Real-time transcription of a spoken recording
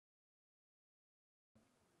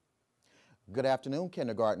Good afternoon,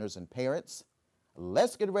 kindergartners and parents.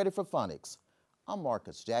 Let's get ready for phonics. I'm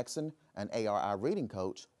Marcus Jackson, an ARI reading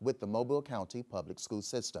coach with the Mobile County Public School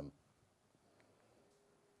System.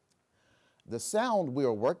 The sound we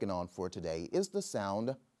are working on for today is the sound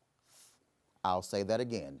th. I'll say that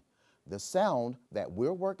again. The sound that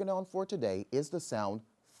we're working on for today is the sound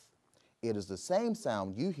th. It is the same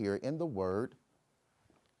sound you hear in the word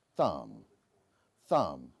thumb.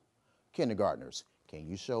 Thumb. Kindergartners, can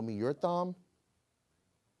you show me your thumb?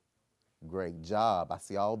 Great job. I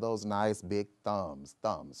see all those nice big thumbs.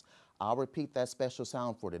 I'll repeat that special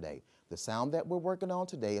sound for today. The sound that we're working on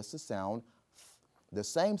today is the sound th, the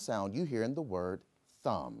same sound you hear in the word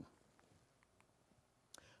thumb.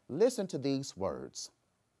 Listen to these words.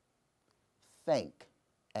 Thank,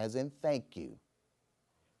 as in thank you.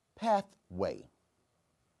 Pathway.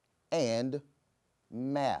 And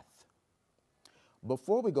math.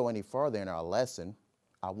 Before we go any further in our lesson,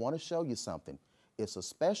 I want to show you something. It's a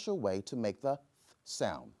special way to make the th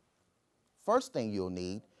sound. First thing you'll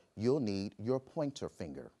need your pointer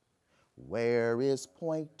finger. Where is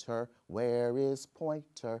pointer? Where is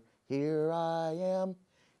pointer? Here I am,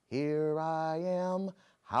 here I am.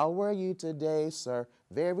 How are you today, sir?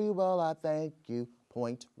 Very well, I thank you.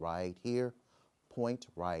 Point right here, point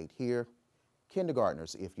right here.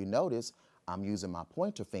 Kindergartners, if you notice, I'm using my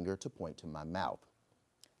pointer finger to point to my mouth.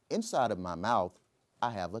 Inside of my mouth, I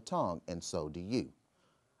have a tongue, and so do you.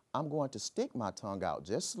 I'm going to stick my tongue out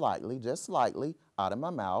just slightly out of my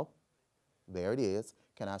mouth. There it is.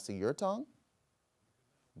 Can I see your tongue?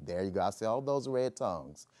 There you go. I see all those red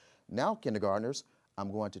tongues. Now, kindergartners,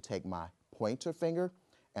 I'm going to take my pointer finger,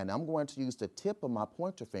 and I'm going to use the tip of my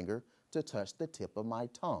pointer finger to touch the tip of my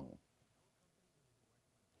tongue.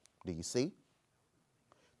 Do you see?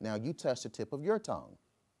 Now you touch the tip of your tongue.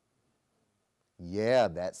 Yeah,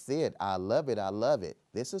 that's it. I love it. I love it.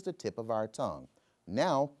 This is the tip of our tongue.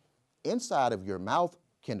 Now, inside of your mouth,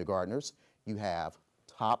 kindergartners, you have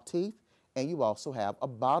top teeth and you also have a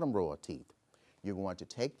bottom row of teeth. You're going to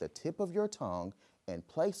take the tip of your tongue and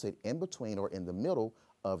place it in between or in the middle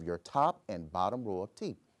of your top and bottom row of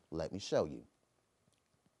teeth. Let me show you.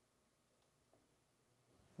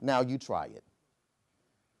 Now you try it.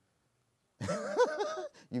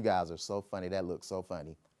 You guys are so funny. That looks so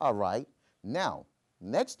funny. All right. Now,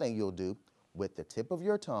 next thing you'll do with the tip of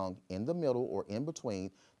your tongue in the middle or in between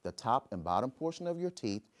the top and bottom portion of your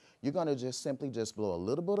teeth, you're going to just simply blow a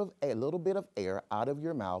little bit of air out of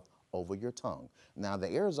your mouth over your tongue. Now, the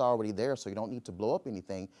air is already there, so you don't need to blow up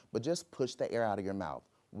anything, but just push the air out of your mouth.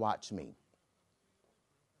 Watch me.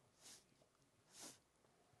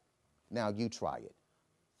 Now you try it.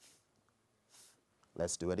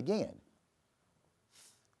 Let's do it again.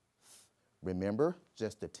 Remember,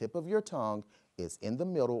 just the tip of your tongue is in the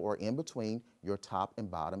middle or in between your top and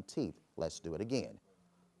bottom teeth. Let's do it again.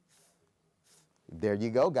 There you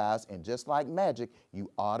go, guys. And just like magic, you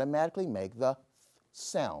automatically make the th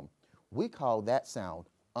sound. We call that sound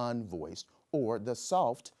unvoiced or the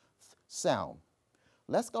soft th sound.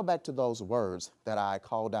 Let's go back to those words that I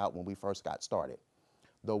called out when we first got started.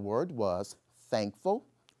 The word was thankful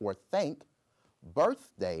or thank,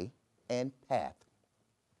 birthday, and path.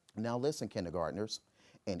 Now listen, kindergartners,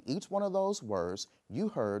 in each one of those words, you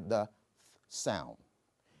heard the th sound.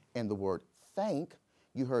 In the word thank,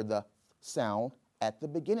 you heard the th sound at the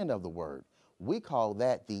beginning of the word. We call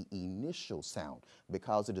that the initial sound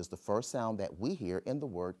because it is the first sound that we hear in the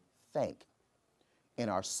word thank. In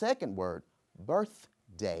our second word,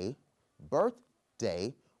 birthday,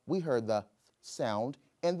 we heard the th sound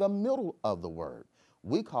in the middle of the word.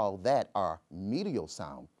 We call that our medial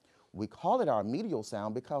sound. We call it our medial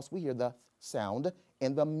sound because we hear the th sound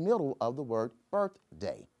in the middle of the word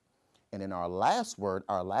birthday. And in our last word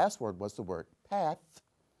was the word path.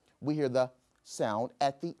 We hear the th sound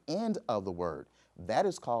at the end of the word. That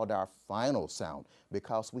is called our final sound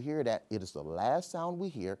because we hear that it is the last sound we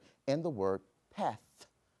hear in the word path.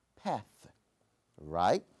 Path.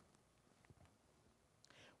 Right?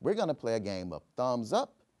 We're going to play a game of thumbs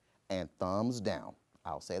up and thumbs down.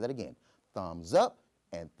 I'll say that again. Thumbs up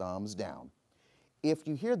and thumbs down. If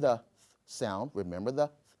you hear the th sound, remember the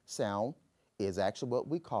th sound is actually what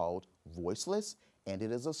we called voiceless, and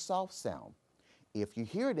it is a soft sound. If you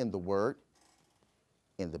hear it in the word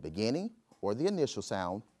in the beginning or the initial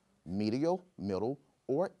sound, medial, middle,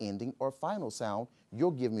 or ending or final sound,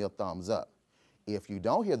 you'll give me a thumbs up. If you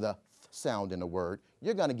don't hear the th sound in the word,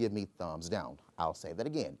 you're going to give me thumbs down. I'll say that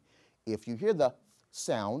again. If you hear the th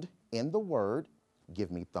sound in the word,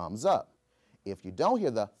 give me thumbs up. If you don't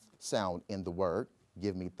hear the th sound in the word,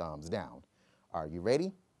 give me thumbs down. Are you ready?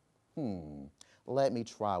 Let me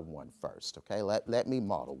try one first, okay? Let me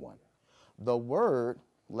model one. The word,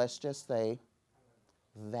 let's just say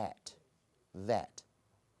that, that.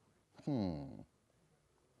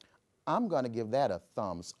 I'm going to give that a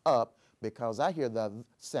thumbs up because I hear the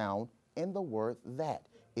sound in the word that.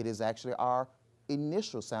 It is actually our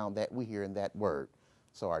initial sound that we hear in that word.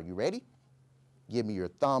 So are you ready? Give me your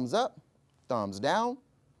thumbs up, thumbs down.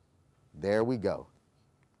 There we go.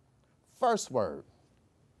 First word,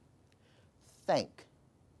 thank,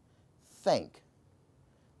 thank,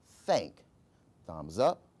 thank. Thumbs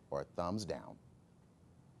up or thumbs down.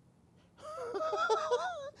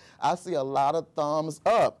 I see a lot of thumbs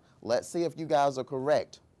up. Let's see if you guys are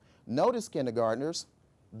correct. Notice, kindergartners,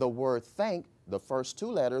 the word thank, the first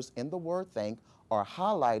two letters in the word thank are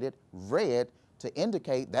highlighted red to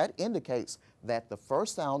indicate, that indicates that the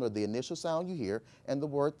first sound or the initial sound you hear in the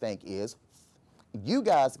word thank is. You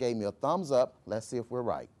guys gave me a thumbs up. Let's see if we're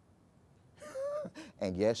right.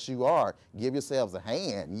 And yes, you are. Give yourselves a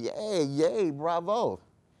hand. Yay, yay, bravo.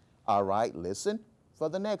 All right, listen for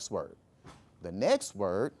the next word. The next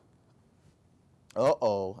word,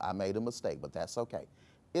 I made a mistake, but that's okay,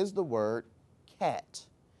 is the word cat.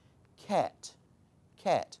 Cat,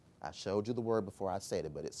 cat. I showed you the word before I said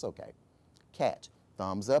it, but it's okay. Cat.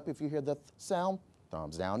 Thumbs up if you hear the sound,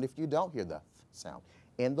 thumbs down if you don't hear the sound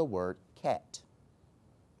in the word cat.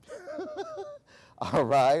 All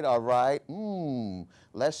right, all right.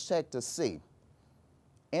 Let's check to see.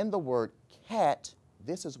 In the word cat,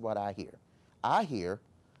 this is what I hear. I hear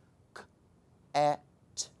at.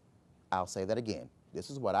 I'll say that again.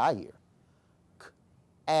 This is what I hear.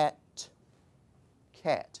 At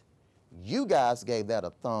cat. You guys gave that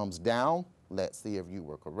a thumbs down. Let's see if you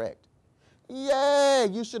were correct. Yay!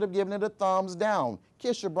 You should have given it a thumbs down.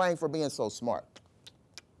 Kiss your brain for being so smart.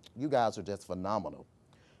 You guys are just phenomenal.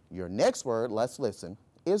 Your next word, let's listen,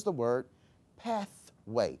 is the word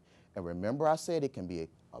pathway. And remember I said it can be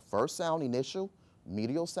a first sound initial,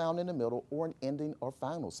 medial sound in the middle, or an ending or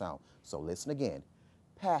final sound. So listen again.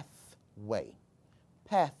 Pathway.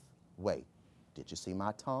 Pathway. Did you see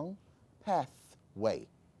my tongue? Pathway.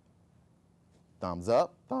 Thumbs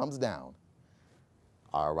up, thumbs down.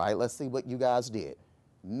 All right, let's see what you guys did.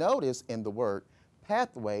 Notice in the word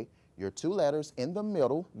pathway, your two letters in the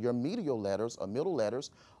middle, your medial letters or middle letters,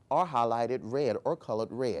 are highlighted red or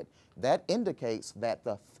colored red. That indicates that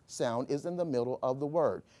the sound is in the middle of the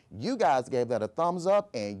word. You guys gave that a thumbs up,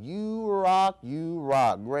 and you rock, you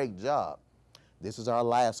rock. Great job. This is our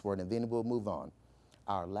last word, and then we'll move on.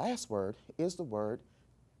 Our last word is the word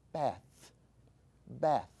bath.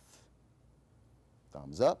 Bath.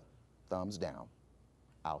 Thumbs up, thumbs down.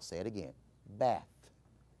 I'll say it again. Bath.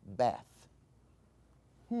 Bath.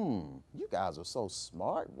 You guys are so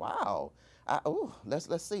smart. Wow.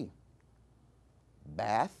 Let's see.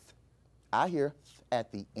 Bath. I hear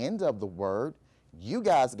at the end of the word. You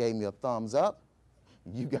guys gave me a thumbs up.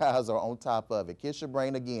 You guys are on top of it. Kiss your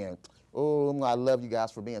brain again. Oh, I love you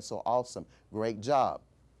guys for being so awesome. Great job.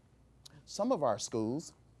 Some of our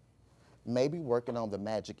schools may be working on the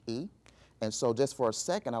magic E. And so just for a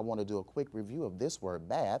second, I want to do a quick review of this word,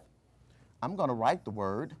 bath. I'm going to write the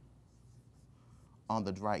word on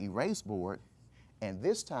the dry erase board, and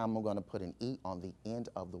this time I'm going to put an E on the end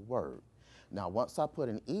of the word. Now, once I put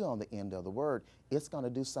an E on the end of the word, it's going to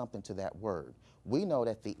do something to that word. We know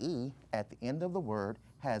that the E at the end of the word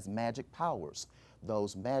has magic powers.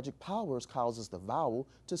 Those magic powers causes the vowel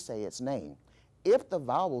to say its name. If the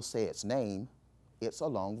vowel say its name, it's a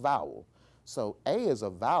long vowel. So A is a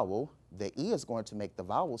vowel, the E is going to make the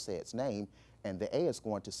vowel say its name, and the A is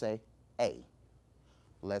going to say A.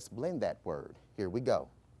 Let's blend that word. Here we go.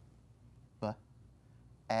 B-A-A-V.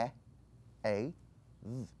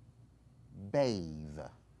 Bathe.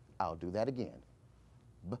 I'll do that again.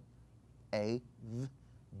 B-A-V.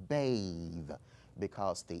 Bathe.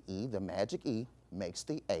 Because the E, the magic E, makes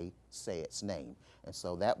the A say its name. And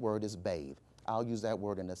so that word is bathe. I'll use that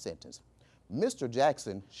word in a sentence. Mr.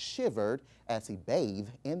 Jackson shivered as he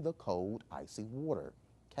bathed in the cold, icy water.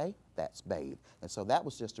 Okay, that's bathe. And so that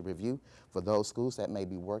was just a review for those schools that may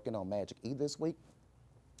be working on Magic E this week.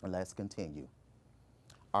 And let's continue.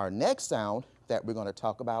 Our next sound that we're going to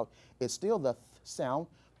talk about is still the th sound,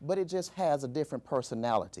 but it just has a different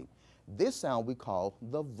personality. This sound we call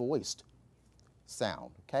the voiced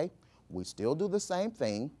sound, okay? We still do the same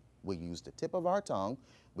thing. We use the tip of our tongue.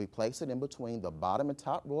 We place it in between the bottom and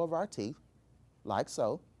top row of our teeth, like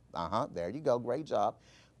so. There you go, great job.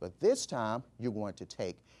 But this time, you're going to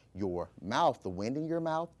take your mouth, the wind in your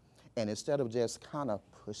mouth, and instead of just kind of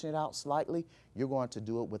pushing it out slightly, you're going to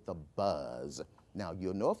do it with a buzz. Now,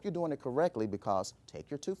 you'll know if you're doing it correctly because take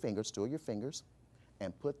your two fingers, two of your fingers,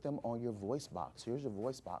 and put them on your voice box. Here's your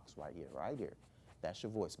voice box right here, right here. That's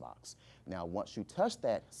your voice box. Now, once you touch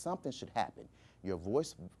that, something should happen. Your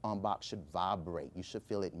voice box should vibrate. You should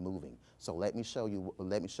feel it moving. So let me show you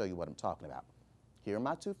what I'm talking about. Here are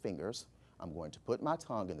my two fingers. I'm going to put my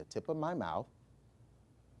tongue in the tip of my mouth,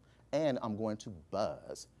 and I'm going to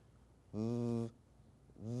buzz. Did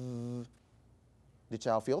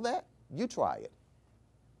y'all feel that? You try it.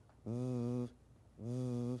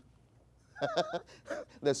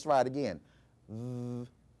 Let's try it again.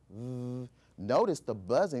 Notice the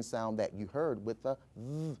buzzing sound that you heard with the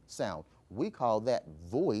sound. We call that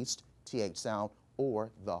voiced TH sound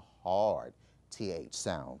or the hard TH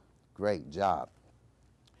sound. Great job.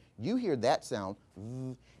 You hear that sound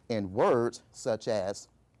in words such as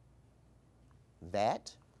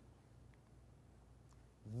that,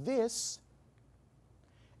 this,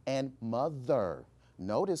 and mother.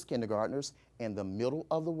 Notice, kindergartners, in the middle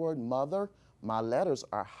of the word mother, my letters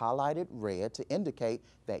are highlighted red to indicate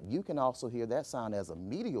that you can also hear that sound as a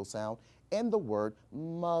medial sound in the word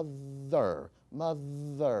mother.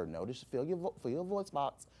 Mother. Notice, feel your voice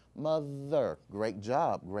box. Mother. Great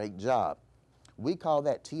job. Great job. We call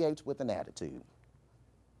that TH with an attitude.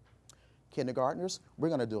 Kindergartners, we're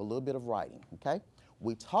going to do a little bit of writing, okay?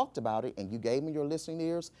 We talked about it, and you gave me your listening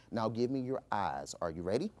ears. Now give me your eyes. Are you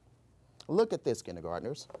ready? Look at this,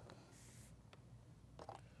 kindergartners.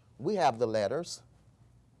 We have the letters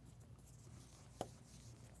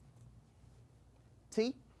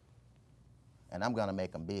T, and I'm going to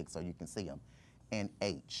make them big so you can see them, and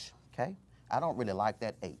H, okay? I don't really like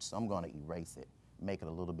that H, so I'm going to erase it, make it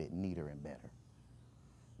a little bit neater and better.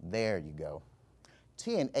 There you go.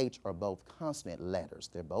 T and H are both consonant letters.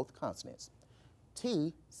 They're both consonants.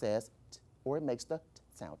 T says t, or it makes the t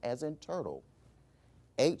sound, as in turtle.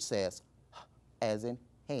 H says h, as in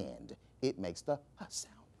hand. It makes the h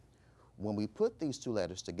sound. When we put these two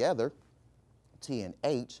letters together, T and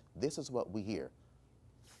H, this is what we hear.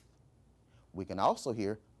 We can also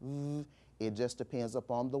hear it just depends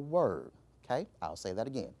upon the word, okay? I'll say that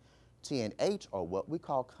again. T and H are what we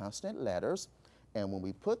call consonant letters, and when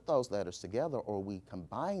we put those letters together or we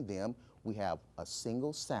combine them, we have a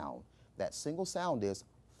single sound. That single sound is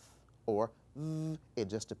or it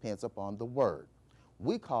just depends upon the word.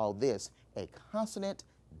 We call this a consonant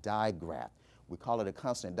digraph. We call it a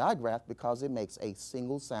consonant digraph because it makes a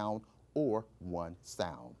single sound or one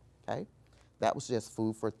sound, okay? That was just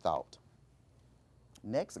food for thought.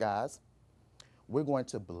 Next, guys, we're going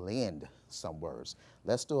to blend some words.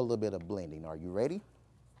 Let's do a little bit of blending. Are you ready?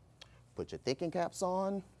 Put your thinking caps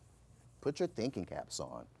on. Put your thinking caps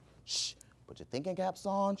on. Shh. Put your thinking caps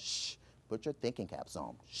on. Shh. Put your thinking caps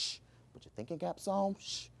on. Shh. Put your thinking caps on.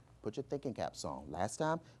 Shh. Put your thinking caps on. Last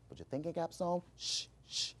time, put your thinking caps on. Shh,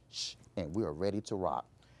 shh, shh. And we are ready to rock.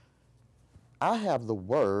 I have the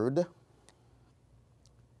word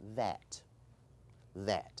that.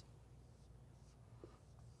 That.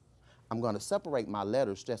 I'm going to separate my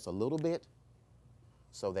letters just a little bit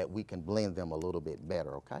so that we can blend them a little bit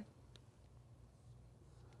better, okay?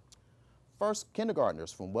 First,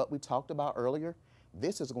 kindergartners, from what we talked about earlier,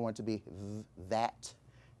 this is going to be that.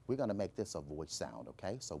 We're going to make this a voice sound,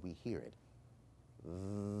 okay? So we hear it.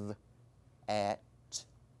 At.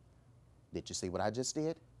 Did you see what I just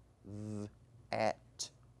did? At.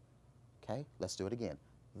 Okay, let's do it again.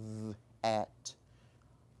 At.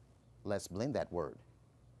 Let's blend that word.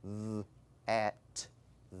 At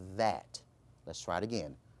that. Let's try it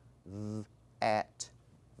again. At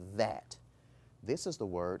that. This is the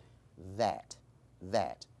word that.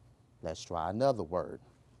 That. Let's try another word.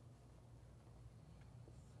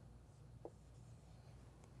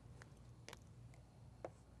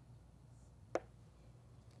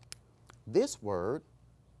 This word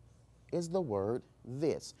is the word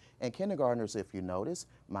this. And kindergartners, if you notice,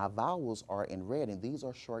 my vowels are in red, and these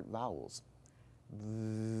are short vowels.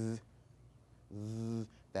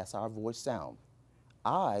 That's our voice sound.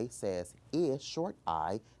 I says is, short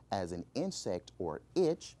I, as in insect or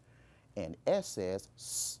itch, and S says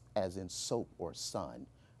s, as in soap or sun.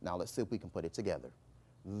 Now let's see if we can put it together.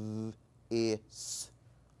 Is.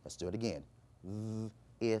 Let's do it again.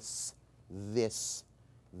 Is, this,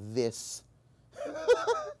 this.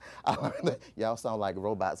 Y'all sound like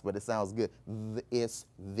robots, but it sounds good. Is,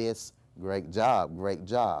 this. Great job, great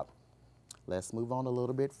job. Let's move on a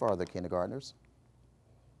little bit further, kindergartners.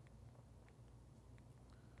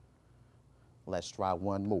 Let's try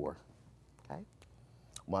one more, okay?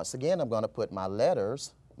 Once again, I'm going to put my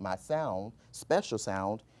letters, my sound, special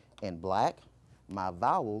sound, in black, my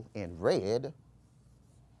vowel in red,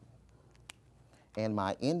 and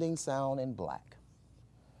my ending sound in black.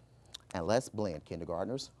 And let's blend,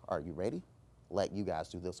 kindergartners. Are you ready? Let you guys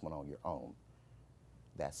do this one on your own.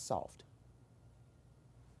 That's soft.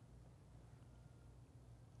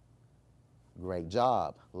 Great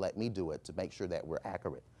job. Let me do it to make sure that we're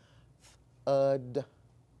accurate. Thud,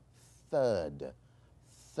 thud,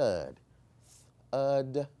 thud,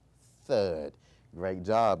 thud, thud. Great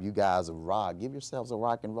job. You guys are rock. Give yourselves a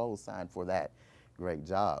rock and roll sign for that. Great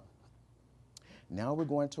job. Now we're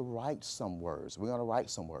going to write some words. We're going to write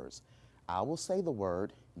some words. I will say the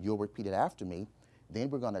word. You'll repeat it after me. Then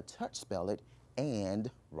we're going to touch spell it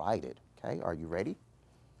and write it. Okay, are you ready?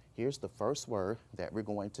 Here's the first word that we're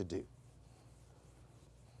going to do.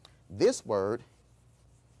 This word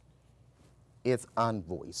is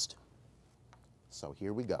unvoiced. So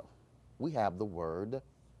here we go. We have the word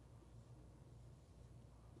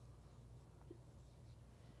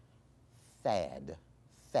fad.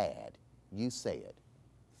 Fad. You say it.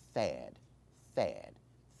 Fad. Fad.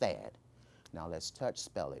 Fad. Now let's touch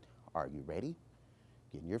spell it. Are you ready?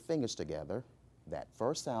 Getting your fingers together. That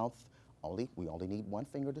first sound, we only need one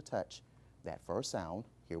finger to touch. That first sound,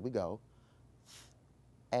 here we go.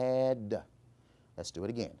 Add. Let's do it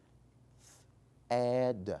again.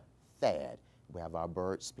 Add. Thad. We have our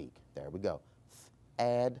bird speak. There we go.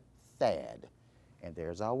 Add. Thad. And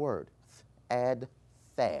there's our word. Add.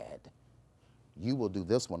 Thad. You will do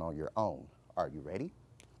this one on your own. Are you ready?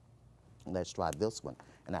 Let's try this one.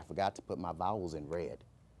 And I forgot to put my vowels in red.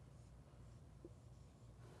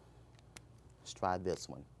 Let's try this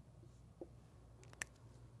one.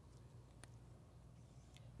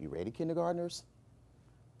 You ready, kindergartners?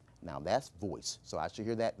 Now that's voice. So I should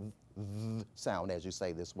hear that v sound as you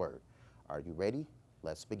say this word. Are you ready?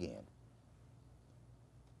 Let's begin.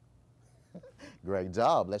 Great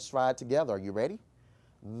job. Let's try it together. Are you ready?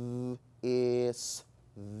 Is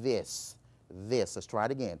this. This. Let's try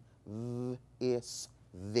it again. Is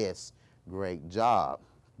this. Great job.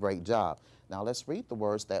 Great job. Now let's read the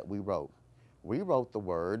words that we wrote. We wrote the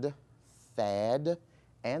word fad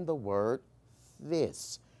and the word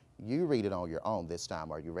this. You read it on your own this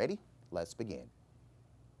time. Are you ready? Let's begin.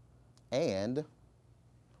 And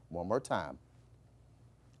one more time.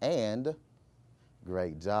 And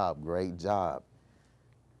great job, great job.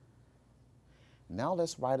 Now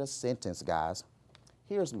let's write a sentence, guys.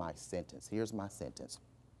 Here's my sentence. Here's my sentence.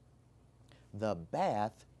 The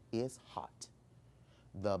bath is hot.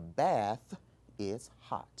 The bath is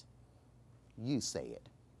hot. You say it.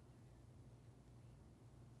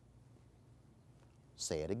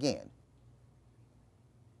 Say it again.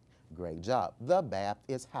 Great job. The bath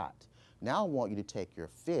is hot. Now I want you to take your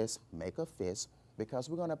fist, make a fist, because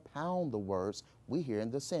we're going to pound the words we hear in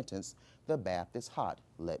the sentence, the bath is hot.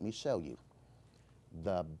 Let me show you.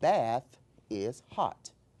 The bath is hot.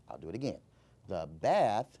 I'll do it again. The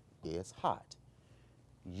bath is hot.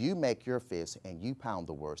 You make your fist and you pound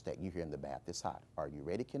the words that you hear in the bath is hot. Are you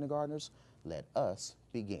ready, kindergartners? Let us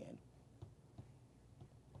begin.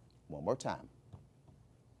 One more time.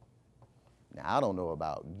 Now, I don't know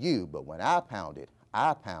about you, but when I pound it,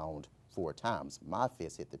 I pound 4 times. My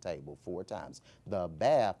fist hit the table 4 times. The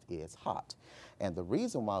bath is hot. And the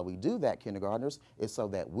reason why we do that, kindergartners, is so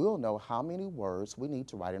that we'll know how many words we need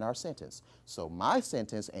to write in our sentence. So my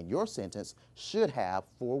sentence and your sentence should have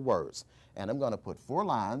 4 words. And I'm going to put 4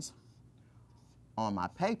 lines on my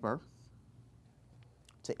paper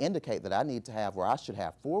to indicate that I need to have, or I should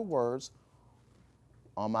have 4 words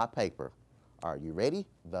on my paper. Are you ready?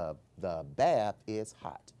 The bath is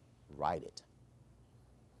hot. Write it.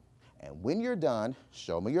 And when you're done,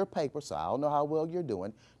 show me your paper so I'll know how well you're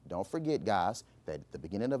doing. Don't forget, guys, that the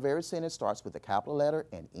beginning of every sentence starts with a capital letter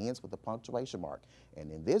and ends with a punctuation mark.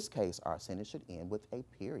 And in this case, our sentence should end with a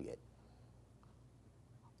period.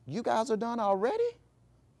 You guys are done already?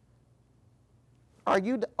 Are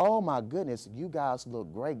you? Oh my goodness, you guys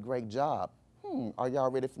look great, great job. Are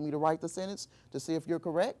y'all ready for me to write the sentence to see if you're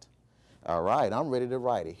correct? All right, I'm ready to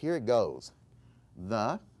write it. Here it goes.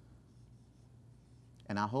 The,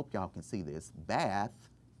 and I hope y'all can see this, bath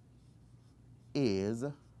is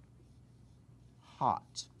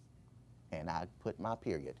hot. And I put my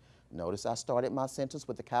period. Notice I started my sentence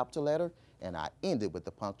with the capital letter and I ended with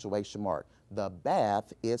the punctuation mark. The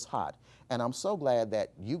bath is hot. And I'm so glad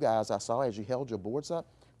that you guys, I saw as you held your boards up,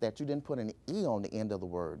 that you didn't put an E on the end of the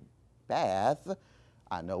word bath.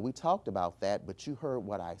 I know we talked about that, but you heard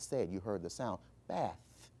what I said. You heard the sound. Bath,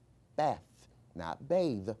 bath, not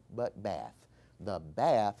bathe, but bath. The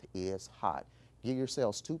bath is hot. Give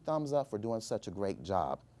yourselves 2 thumbs up for doing such a great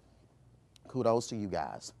job. Kudos to you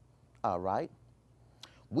guys. All right.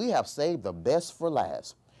 We have saved the best for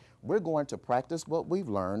last. We're going to practice what we've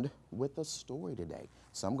learned with a story today.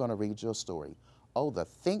 So I'm going to read you a story. Oh, the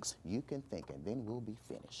Thinks You Can Think, and then we'll be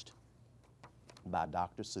finished. By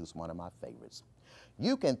Dr. Seuss, one of my favorites.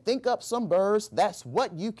 You can think up some birds, that's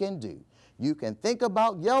what you can do. You can think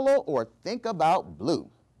about yellow or think about blue.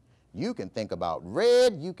 You can think about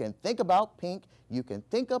red, you can think about pink, you can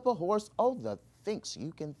think up a horse. Oh, the thinks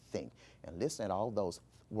you can think. And listen to all those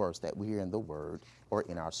words that we hear in the word or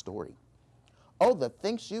in our story. Oh, the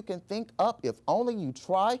things you can think up if only you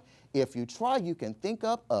try. If you try, you can think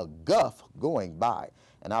up a guff going by.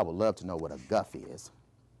 And I would love to know what a guff is.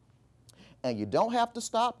 And you don't have to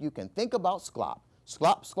stop. You can think about sklop.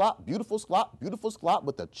 Sklop, sklop, beautiful sklop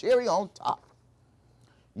with a cherry on top.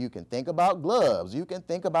 You can think about gloves. You can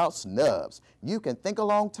think about snubs. You can think a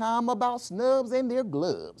long time about snubs and their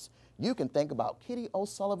gloves. You can think about Kitty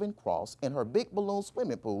O'Sullivan Cross in her big balloon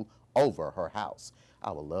swimming pool over her house.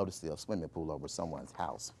 I would love to see a swimming pool over someone's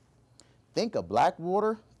house. Think of black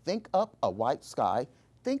water. Think up a white sky.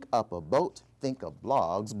 Think up a boat. Think of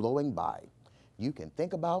blogs blowing by. You can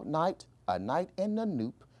think about night, a night in the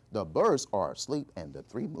noop. The birds are asleep and the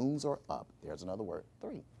 3 moons are up. There's another word,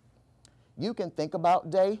 3. You can think about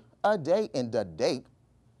day, a day in the date.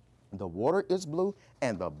 The water is blue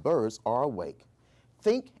and the birds are awake.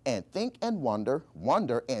 Think and wonder,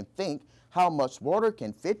 wonder and think how much water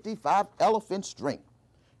can 55 elephants drink.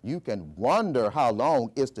 You can wonder how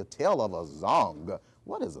long is the tail of a zong.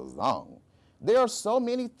 What is a zong? There are so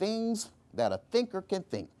many things that a thinker can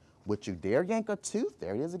think. Would you dare yank a tooth?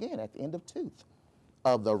 There it is again at the end of tooth.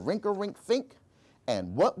 Of the rink-a-rink think.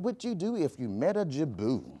 And what would you do if you met a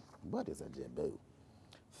jaboo? What is a jaboo?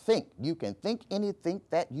 Think. You can think anything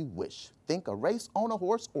that you wish. Think a race on a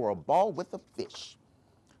horse or a ball with a fish.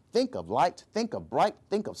 Think of light, think of bright,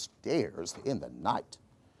 think of stairs in the night.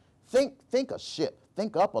 Think a ship,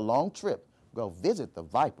 think up a long trip. Go visit the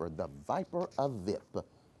viper of Vip.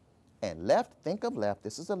 And left, think of left.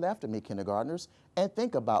 This is the left of me, kindergartners. And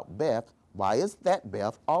think about Beth. Why is that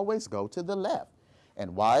Beth always go to the left?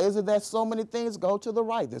 And why is it that so many things go to the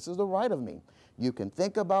right? This is the right of me. You can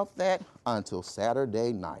think about that until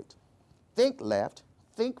Saturday night. Think left,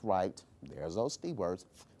 think right. There's those T words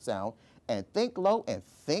sound. And think low and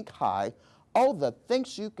think high. Oh, the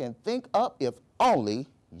things you can think up if only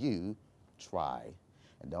you try.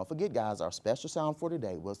 And don't forget, guys, our special sound for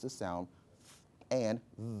today was the sound and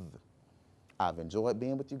v. I've enjoyed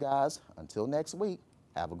being with you guys. Until next week,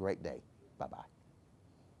 have a great day. Bye-bye.